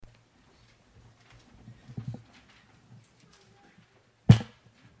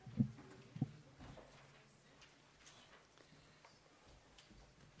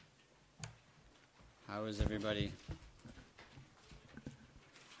How is everybody?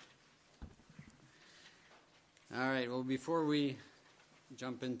 All right, well, before we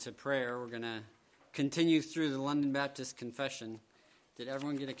jump into prayer, we're going to continue through the London Baptist Confession. Did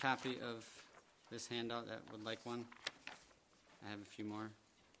everyone get a copy of this handout that would like one? I have a few more.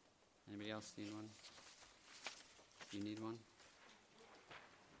 Anybody else need one? Do you need one?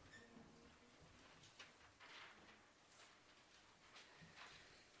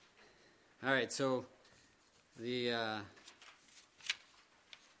 All right, so the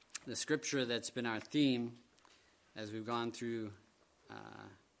scripture that's been our theme as we've gone through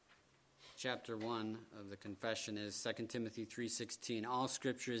chapter 1 of the confession is 2 Timothy 3:16. All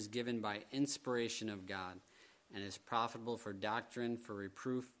scripture is given by inspiration of God and is profitable for doctrine, for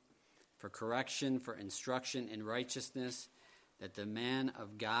reproof, for correction, for instruction in righteousness, that the man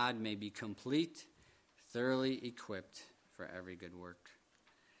of God may be complete, thoroughly equipped for every good work.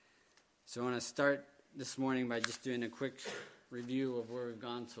 So I want to start this morning by just doing a quick review of where we've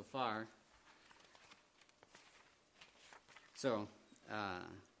gone so far. So,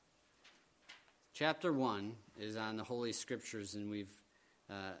 chapter 1 is on the Holy Scriptures, and we're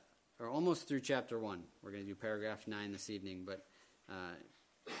almost through chapter 1. We're going to do paragraph 9 this evening, but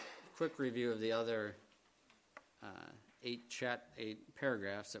quick review of the other 8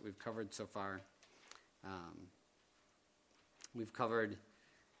 paragraphs that we've covered so far. We've covered...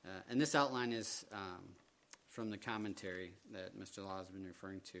 and this outline is from the commentary that Mr. Law has been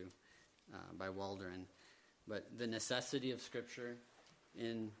referring to by Waldron. But the necessity of Scripture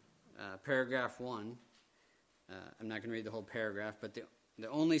in paragraph 1, I'm not going to read the whole paragraph, but the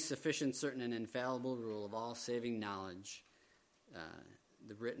only sufficient, certain, and infallible rule of all saving knowledge,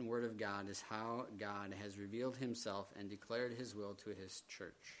 the written word of God, is how God has revealed himself and declared his will to his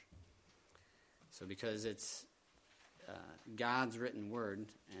church. So because it's God's written word,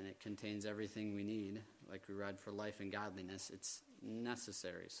 and it contains everything we need, like we read, for life and godliness, it's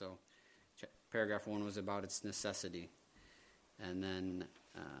necessary. So paragraph 1 was about its necessity. And then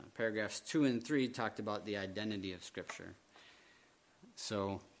paragraphs 2 and 3 talked about the identity of Scripture.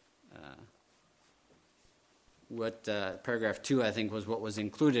 So paragraph 2, I think, was what was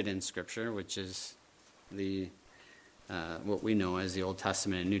included in Scripture, which is what we know as the Old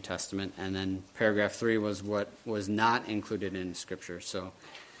Testament and New Testament. And then paragraph 3 was what was not included in Scripture. So,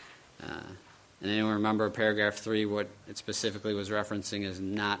 and anyone remember paragraph 3, what it specifically was referencing as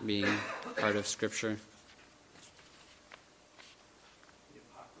not being part of Scripture? The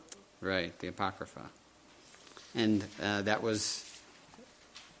Apocrypha? Right, the Apocrypha. And that was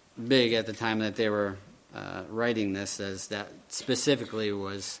big at the time that they were writing this, as that specifically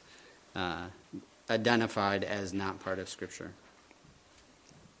was identified as not part of Scripture.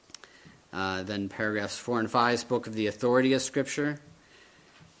 Then paragraphs 4 and 5 spoke of the authority of Scripture.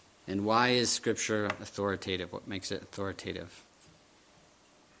 And why is Scripture authoritative? What makes it authoritative?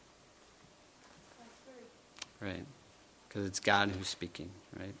 Right. Because it's God who's speaking,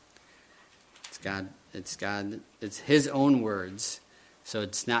 right? It's God. It's his own words. So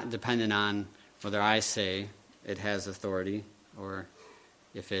it's not dependent on whether I say it has authority, or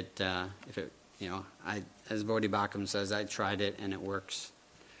if it as Bodhi Bacham says, I tried it and it works.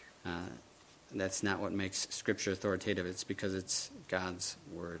 That's not what makes Scripture authoritative. It's because it's God's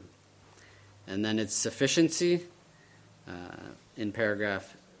word. And then its sufficiency, in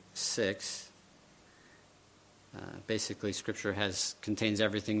paragraph 6, basically Scripture contains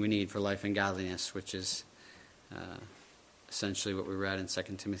everything we need for life and godliness, which is essentially what we read in 2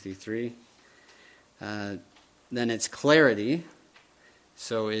 Timothy 3. Then its clarity.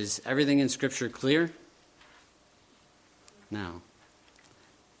 So is everything in Scripture clear? No.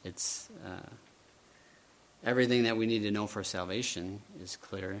 It's everything that we need to know for salvation is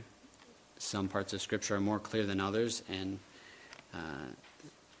clear. Some parts of Scripture are more clear than others, and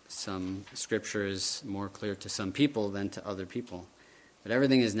some Scripture is more clear to some people than to other people. But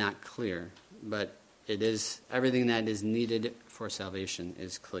everything is not clear, but it is everything that is needed for salvation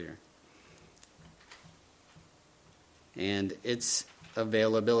is clear. And its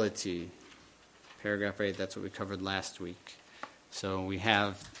availability, paragraph 8, that's what we covered last week. So we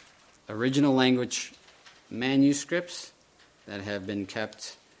have original language manuscripts that have been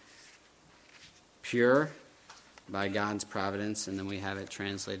kept pure by God's providence, and then we have it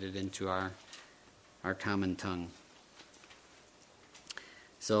translated into our common tongue.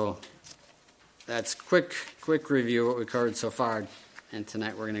 So that's quick review of what we covered so far, and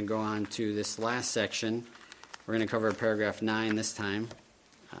tonight we're going to go on to this last section. We're going to cover paragraph 9 this time,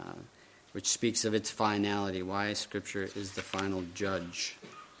 which speaks of its finality, why Scripture is the final judge.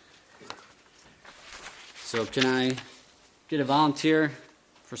 So can I get a volunteer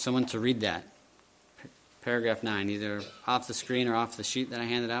for someone to read that? paragraph 9, either off the screen or off the sheet that I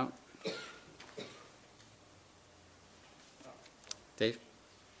handed out. Dave?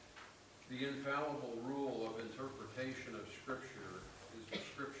 The infallible rule of interpretation of Scripture is the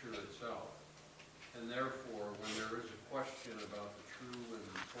Scripture itself. And therefore, when there is a question about the true and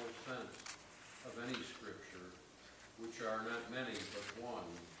full sense of any Scripture, which are not many but one,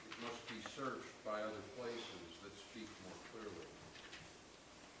 it must be searched by other places that speak more clearly.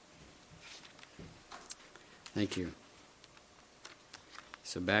 Thank you.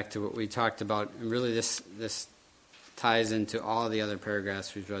 So back to what we talked about, and really this ties into all the other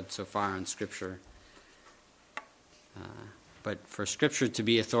paragraphs we've read so far on Scripture. But for Scripture to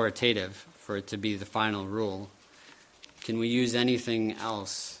be authoritative, for it to be the final rule, can we use anything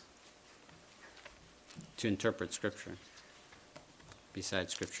else to interpret Scripture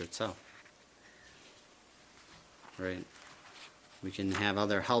besides Scripture itself? Right? We can have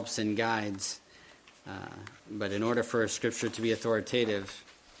other helps and guides, but in order for Scripture to be authoritative,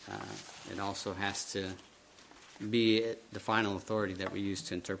 it also has to be the final authority that we use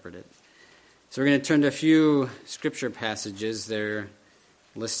to interpret it. So we're going to turn to a few Scripture passages. They're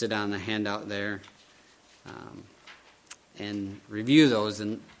listed on the handout there, and review those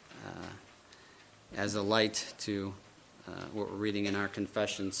as a light to what we're reading in our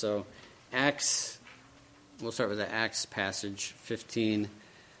confession. So Acts, we'll start with the Acts passage, 15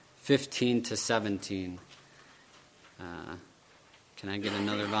 to 17. Can I get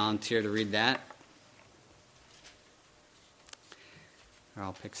another volunteer to read that? Or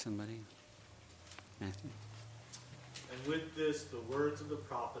I'll pick somebody. Matthew. And with this, the words of the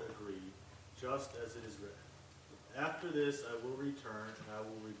prophet agree, just as it is written. After this, I will return, and I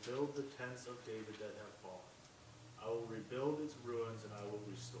will rebuild the tents of David that have fallen. I will rebuild its ruins, and I will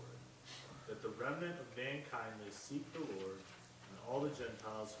restore it, that the remnant of mankind may seek the Lord, and all the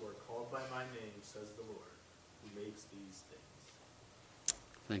Gentiles who are called by my name, says the Lord, who makes these things.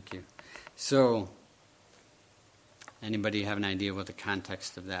 Thank you. So, anybody have an idea what the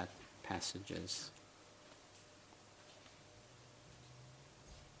context of that passage is?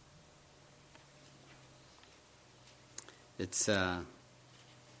 It's the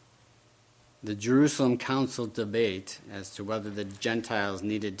Jerusalem Council debate as to whether the Gentiles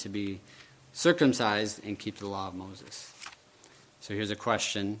needed to be circumcised and keep the law of Moses. So here's a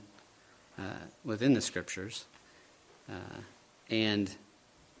question within the Scriptures. And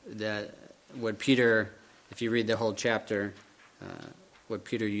that what Peter, if you read the whole chapter, what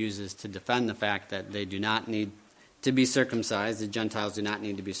Peter uses to defend the fact that they do not need to be circumcised, the Gentiles do not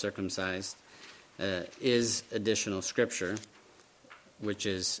need to be circumcised, is additional Scripture, which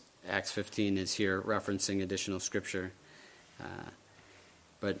is Acts 15 is here referencing additional Scripture.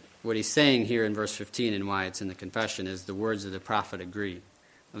 But what he's saying here in verse 15 and why it's in the confession is the words of the prophet agree.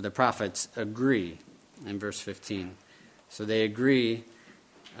 Of the prophets agree in verse 15. So they agree,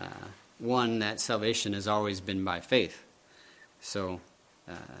 one, that salvation has always been by faith. So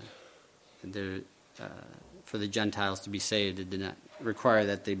for the Gentiles to be saved, it did not require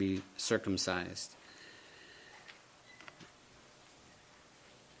that they be circumcised.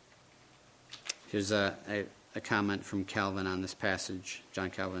 Here's a comment from Calvin on this passage, John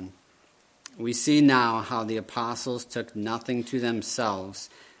Calvin. We see now how the apostles took nothing to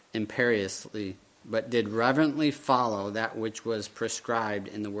themselves imperiously, but did reverently follow that which was prescribed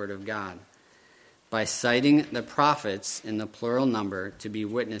in the Word of God, by citing the prophets in the plural number to be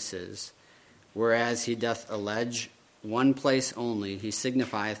witnesses, whereas he doth allege one place only, he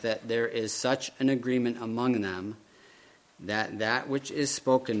signifieth that there is such an agreement among them that that which is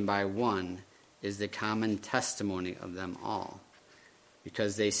spoken by one is the common testimony of them all,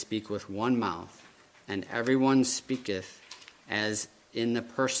 because they speak with one mouth, and everyone speaketh as in the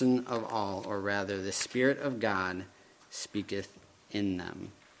person of all, or rather the Spirit of God speaketh in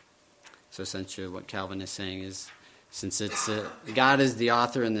them. So essentially what Calvin is saying is, since it's God is the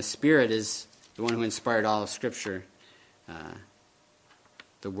author and the Spirit is the one who inspired all of Scripture,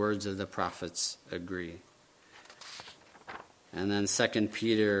 the words of the prophets agree. And then 2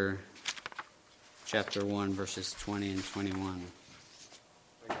 Peter chapter 1, verses 20 and 21.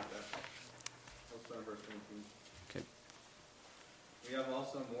 I got that. Let's start verse 19. Okay. We have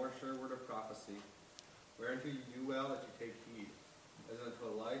also a more sure word of prophecy, whereunto you do well that you take heed, as unto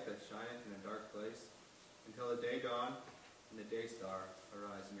a light that shineth in a dark place, until the day dawn and the day star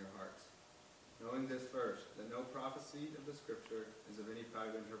arise in your hearts. Knowing this first, that no prophecy of the Scripture is of any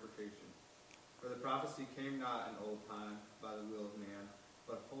private interpretation. For the prophecy came not in old time by the will of man,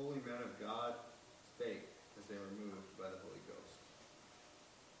 but holy men of God spake as they were moved by the Holy Ghost.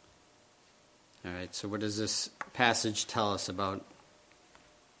 All right, so what does this passage tell us about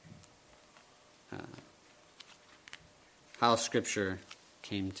how Scripture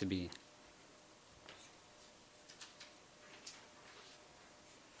came to be.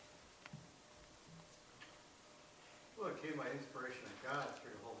 Well, it came by inspiration of God through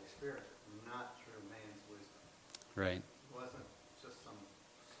the Holy Spirit, not through man's wisdom. Right. It wasn't just some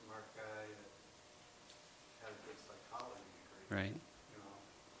smart guy that had a good psychology degree. Right. You know,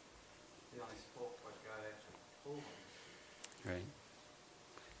 he only spoke what God actually told him. Right.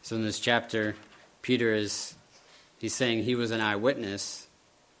 So in this chapter, Peter he's saying he was an eyewitness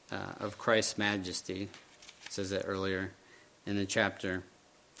of Christ's majesty. It says that earlier in the chapter.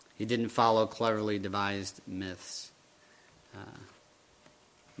 He didn't follow cleverly devised myths,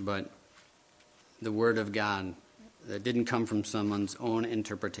 but the Word of God that didn't come from someone's own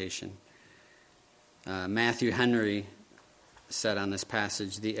interpretation. Matthew Henry said on this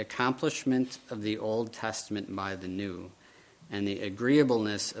passage, "The accomplishment of the Old Testament by the New, and the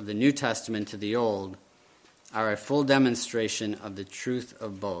agreeableness of the New Testament to the Old are a full demonstration of the truth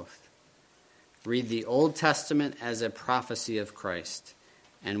of both. Read the Old Testament as a prophecy of Christ,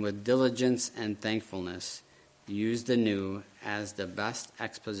 and with diligence and thankfulness use the New as the best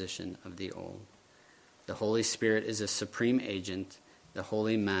exposition of the Old. The Holy Spirit is a supreme agent. The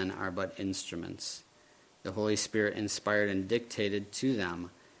holy men are but instruments. The Holy Spirit inspired and dictated to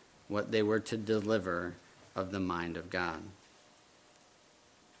them what they were to deliver of the mind of God."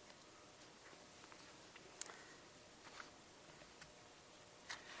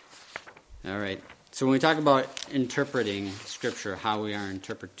 All right. So when we talk about interpreting Scripture, how we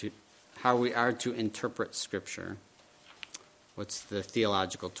are to interpret Scripture, what's the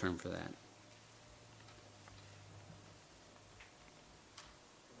theological term for that?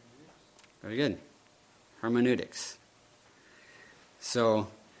 Very good. Hermeneutics. So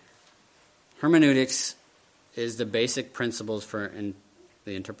hermeneutics is the basic principles for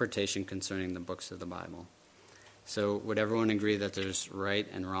the interpretation concerning the books of the Bible. So would everyone agree that there's right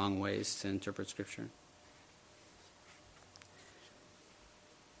and wrong ways to interpret Scripture?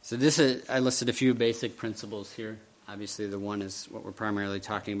 So I listed a few basic principles here. Obviously, the one is what we're primarily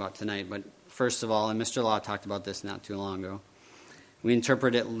talking about tonight. But first of all, and Mr. Law talked about this not too long ago, we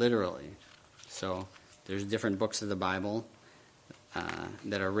interpret it literally. So there's different books of the Bible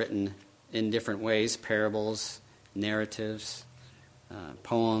that are written in different ways, parables, narratives,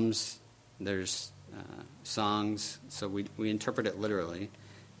 poems, there's songs. So we interpret it literally,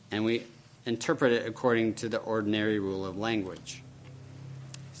 and we interpret it according to the ordinary rule of language.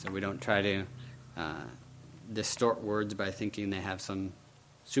 So we don't try to distort words by thinking they have some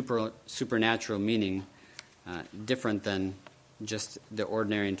supernatural meaning different than just the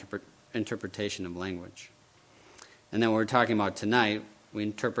ordinary interpretation of language. And then what we're talking about tonight, we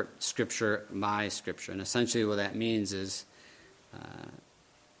interpret Scripture by Scripture. And essentially what that means is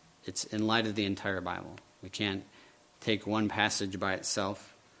it's in light of the entire Bible. We can't take one passage by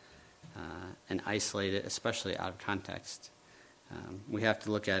itself and isolate it, especially out of context. We have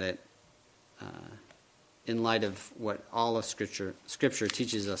to look at it in light of what all of Scripture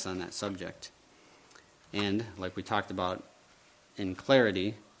teaches us on that subject. And like we talked about in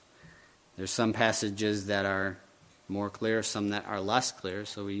clarity, there's some passages that are more clear, some that are less clear,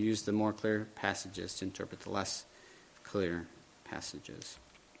 so we use the more clear passages to interpret the less clear passages.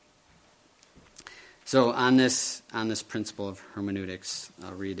 So on this principle of hermeneutics,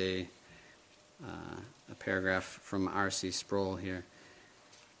 I'll read a paragraph from R.C. Sproul here.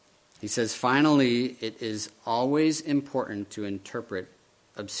 He says, "Finally, it is always important to interpret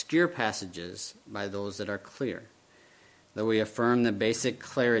obscure passages by those that are clear. Though we affirm the basic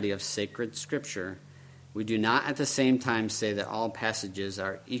clarity of sacred Scripture, we do not at the same time say that all passages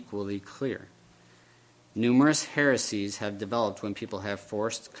are equally clear. Numerous heresies have developed when people have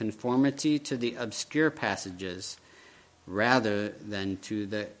forced conformity to the obscure passages rather than to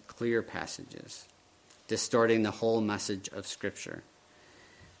the clear passages, distorting the whole message of Scripture.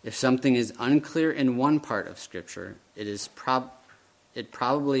 If something is unclear in one part of Scripture, it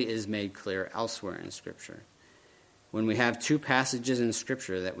probably is made clear elsewhere in Scripture. When we have two passages in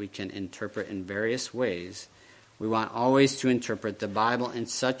Scripture that we can interpret in various ways, we want always to interpret the Bible in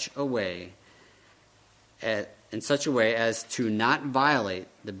such a way as to not violate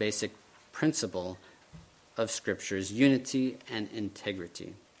the basic principle of Scripture's unity and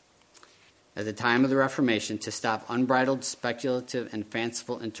integrity. At the time of the Reformation, to stop unbridled speculative and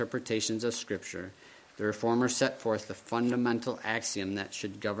fanciful interpretations of Scripture, the Reformers set forth the fundamental axiom that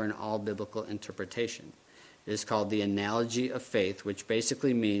should govern all biblical interpretation. It is called the analogy of faith, which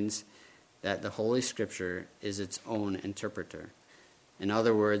basically means that the Holy Scripture is its own interpreter. In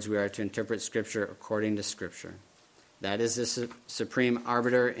other words, we are to interpret Scripture according to Scripture. that is the supreme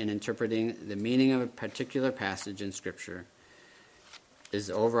arbiter in interpreting the meaning of a particular passage in Scripture, is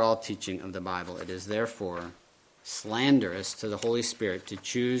the overall teaching of the Bible. It is therefore slanderous to the Holy Spirit to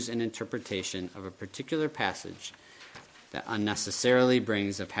choose an interpretation of a particular passage that unnecessarily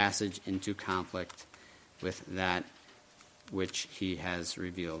brings a passage into conflict with that which he has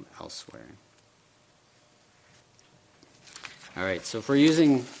revealed elsewhere. All right, so if we're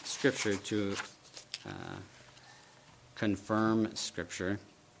using Scripture to confirm Scripture,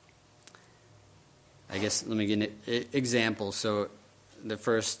 I guess let me give an example. So the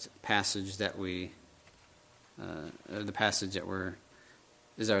first passage that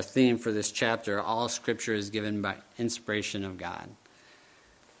is our theme for this chapter. All Scripture is given by inspiration of God.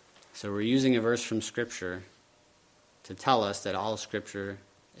 So we're using a verse from Scripture to tell us that all Scripture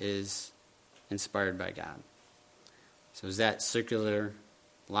is inspired by God. So is that circular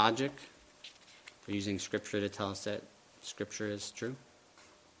logic? We're using Scripture to tell us that Scripture is true?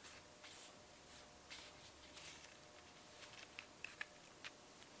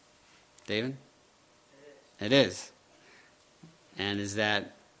 David? It is.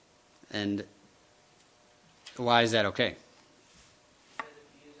 And why is that okay? Because if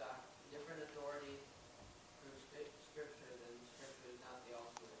you use a different authority from Scripture, then Scripture is not the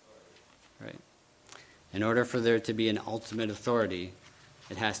ultimate authority. Right. In order for there to be an ultimate authority,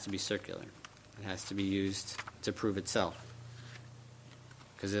 it has to be circular. It has to be used to prove itself.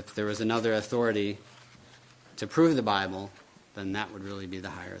 Because if there was another authority to prove the Bible, then that would really be the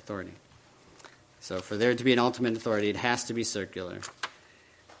higher authority. So for there to be an ultimate authority, it has to be circular.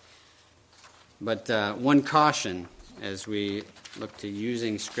 But one caution as we look to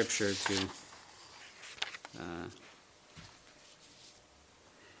using Scripture to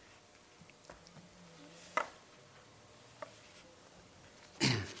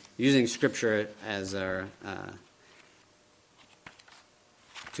using Scripture as our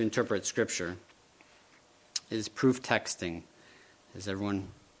to interpret Scripture is proof texting. Has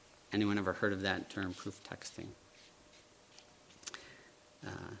anyone ever heard of that term, proof texting?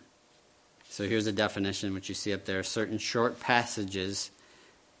 So here's a definition, which you see up there. Certain short passages,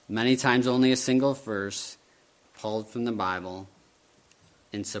 many times only a single verse, pulled from the Bible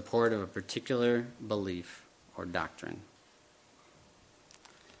in support of a particular belief or doctrine.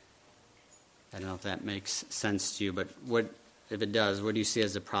 I don't know if that makes sense to you, but if it does, what do you see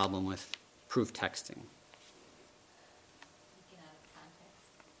as the problem with proof texting?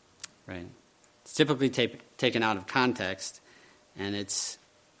 Right. It's typically taken out of context, and it's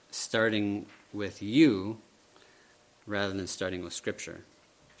starting with you rather than starting with Scripture.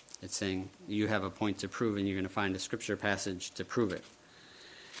 It's saying you have a point to prove, and you're going to find a Scripture passage to prove it.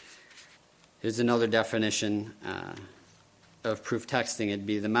 Here's another definition of proof texting. It'd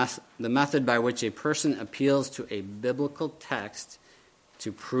be the method by which a person appeals to a biblical text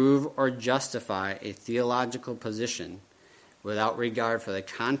to prove or justify a theological position without regard for the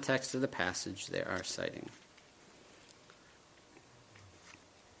context of the passage they are citing.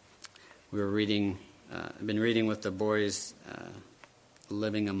 I've been reading with the boys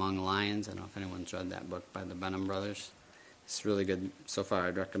Living Among Lions. I don't know if anyone's read that book by the Benham brothers. It's really good so far.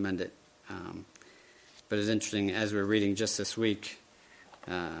 I'd recommend it. But it's interesting, as we're reading just this week,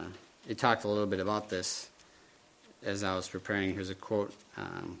 it talked a little bit about this as I was preparing. Here's a quote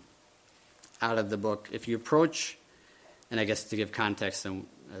out of the book. If you approach, and I guess to give context in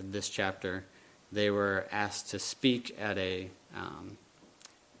this chapter, they were asked to speak at a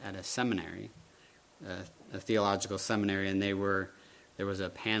seminary, a theological seminary, and there was a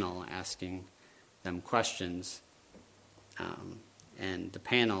panel asking them questions, and the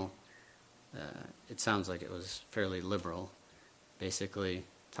panel, it sounds like it was fairly liberal, basically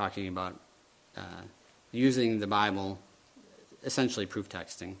talking about using the Bible, essentially proof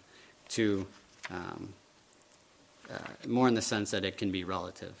texting, to more in the sense that it can be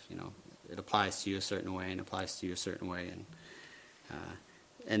relative. It applies to you a certain way and applies to you a certain way,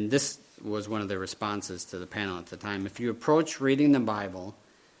 and this was one of the responses to the panel at the time. If you approach reading the Bible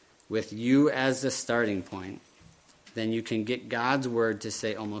with you as the starting point, then you can get God's word to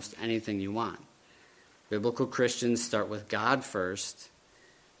say almost anything you want. Biblical Christians start with God first,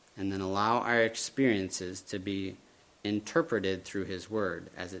 and then allow our experiences to be interpreted through His word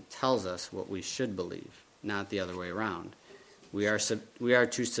as it tells us what we should believe, not the other way around. We are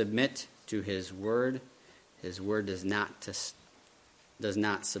to submit to His word. His word does not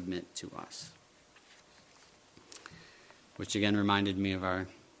submit to us. Which again reminded me of our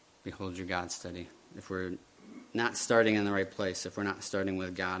Behold Your God study. If we're not starting in the right place, if we're not starting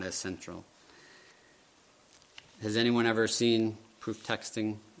with God as central. Has anyone ever seen proof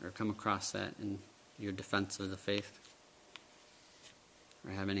texting or come across that in your defense of the faith?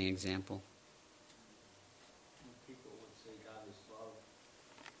 or have any example. People would say God is love.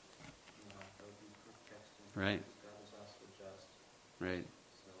 That would be proof texting. Right. God is also just. Right.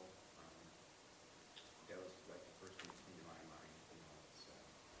 So that was like the first thing that came to my mind. It's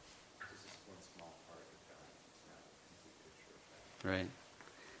this is one small part of God. It's not a complete picture of that. Right.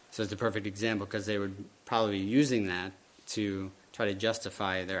 So it's a perfect example because they would probably be using that to try to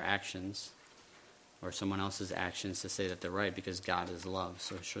justify their actions or someone else's actions to say that they're right because God is love.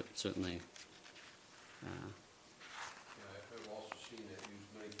 So certainly. I've also seen it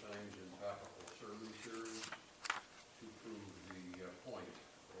used many times in topical sermon series to prove the point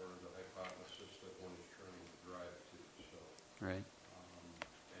or the hypothesis that one is trying to drive to. So, Right.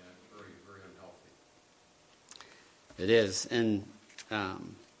 and it's very, very unhealthy. It is. And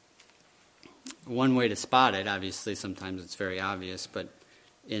one way to spot it, obviously, sometimes it's very obvious, but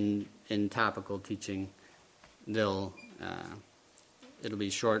in topical teaching, it'll be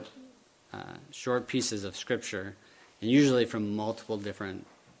short pieces of scripture, and usually from multiple different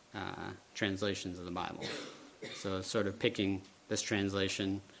translations of the Bible. So it's sort of picking this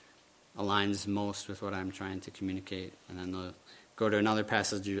translation aligns most with what I'm trying to communicate, and then they'll go to another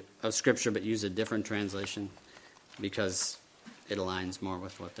passage of scripture but use a different translation because it aligns more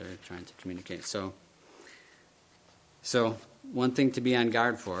with what they're trying to communicate. So one thing to be on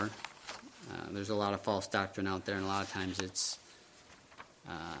guard for, there's a lot of false doctrine out there, and a lot of times it's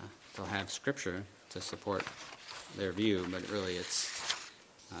they'll have scripture to support their view, but really it's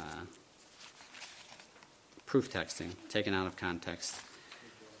proof texting, taken out of context.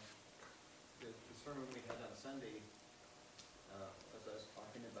 The sermon we had on Sunday, as I was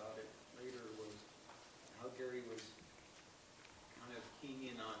talking about it later, was how Gary was kind of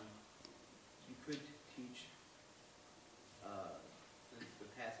keying in on, you could teach the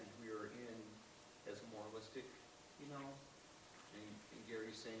passage we were in as moralistic, and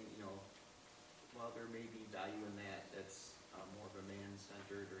Gary's saying, while there may be value in that, that's more of a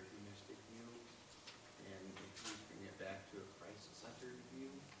man-centered or humanistic view, and if you bring it back to a Christ-centered view.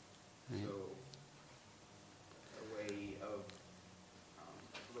 Right. So a way of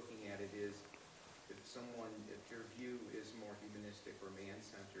looking at it is, if your view is more humanistic or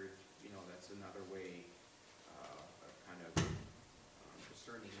man-centered, that's another way of kind of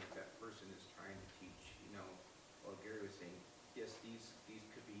discerning what that person is trying to teach. Well, Gary was saying, yes, these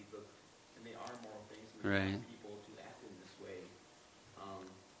could be and they are moral things, and we Right. want people to act in this way.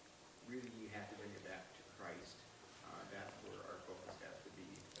 Really, you have to bring it back to Christ. That's where our focus has to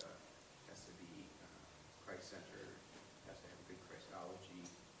be Christ-centered, has to have a good Christology,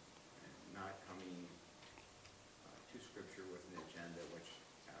 and not coming to Scripture with an agenda, which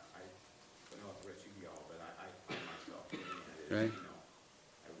I don't know if the rest of you all, but I find myself doing that. Right.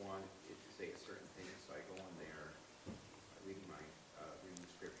 I want it to say a certain thing, so I go in there, reading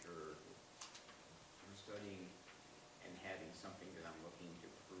Scripture, I'm studying, and having something that I'm looking to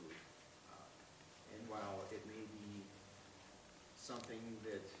prove. And while it may be something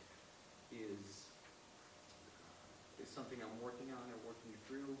that is something I'm working on or working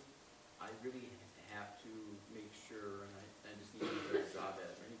through, I really have to make sure, and I just need to saw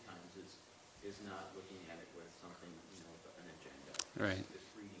that many times, is not looking at it with something, an agenda. Right. Just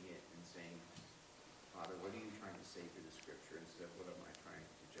reading it and saying, Father, what are you trying to say through the Scripture, instead of what am I trying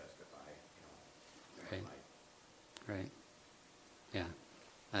to justify, in Right. my life. Right. Yeah.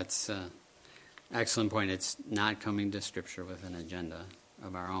 That's an excellent point. It's not coming to Scripture with an agenda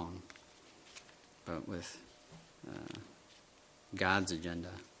of our own, but with God's agenda.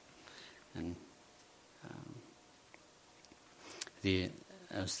 And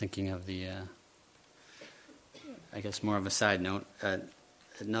I was thinking of I guess more of a side note,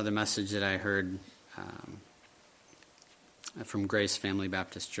 another message that I heard from Grace Family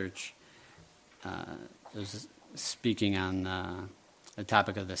Baptist Church. It was speaking on the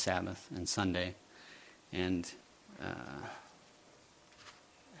topic of the Sabbath and Sunday, and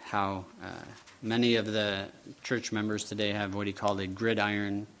how many of the church members today have what he called a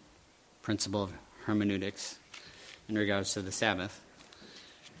gridiron principle of hermeneutics in regards to the Sabbath.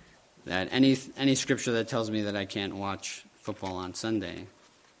 That any scripture that tells me that I can't watch football on Sunday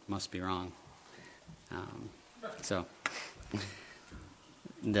must be wrong. So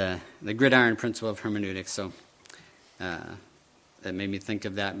the gridiron principle of hermeneutics. So that made me think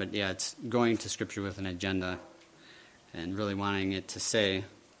of that. But yeah, it's going to Scripture with an agenda and really wanting it to say,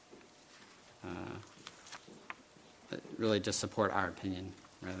 really to support our opinion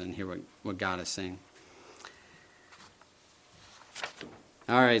rather than hear what God is saying.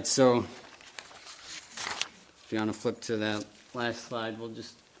 All right, so if you want to flip to that last slide, we'll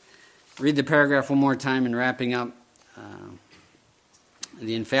just read the paragraph one more time and wrapping up.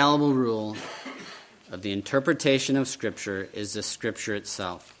 the infallible rule of the interpretation of Scripture is the Scripture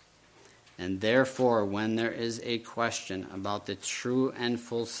itself. And therefore, when there is a question about the true and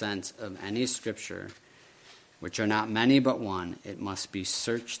full sense of any Scripture, which are not many but one, it must be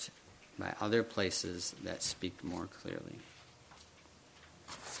searched by other places that speak more clearly.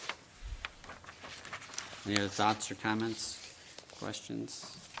 Any other thoughts or comments,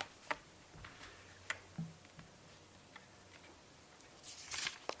 questions?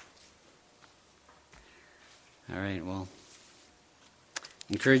 All right, well,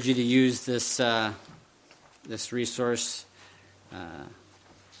 I encourage you to use this resource. It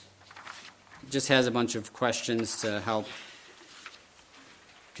just has a bunch of questions to help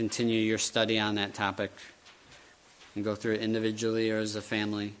continue your study on that topic and go through it individually or as a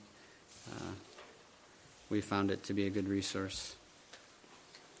family. We found it to be a good resource.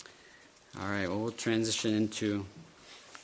 All right, well, we'll transition into